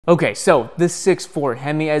Okay, so this 6.4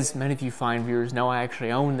 Hemi, as many of you fine viewers know, I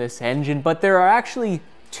actually own this engine, but there are actually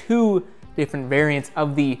two different variants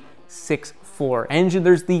of the 6.4 engine.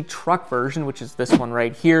 There's the truck version, which is this one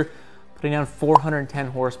right here, putting down 410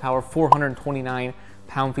 horsepower, 429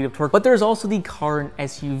 pound-feet of torque. But there's also the car and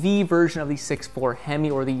SUV version of the 6.4 Hemi,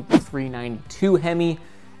 or the 392 Hemi,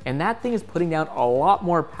 and that thing is putting down a lot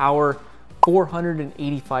more power,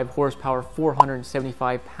 485 horsepower,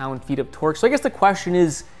 475 pound-feet of torque. So I guess the question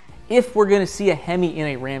is, if we're gonna see a Hemi in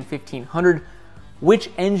a Ram 1500, which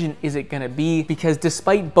engine is it gonna be? Because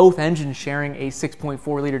despite both engines sharing a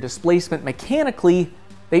 6.4 liter displacement, mechanically,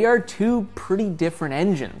 they are two pretty different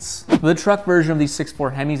engines. The truck version of these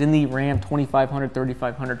 6.4 Hemis in the Ram 2500,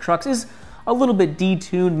 3500 trucks is a little bit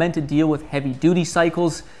detuned, meant to deal with heavy duty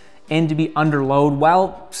cycles and to be under load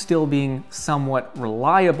while still being somewhat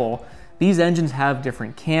reliable. These engines have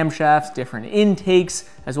different camshafts, different intakes,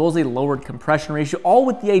 as well as a lowered compression ratio, all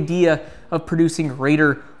with the idea of producing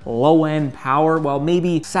greater low-end power while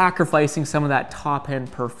maybe sacrificing some of that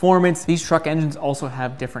top-end performance. These truck engines also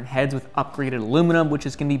have different heads with upgraded aluminum, which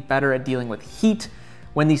is gonna be better at dealing with heat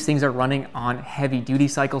when these things are running on heavy duty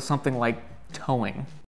cycles, something like towing.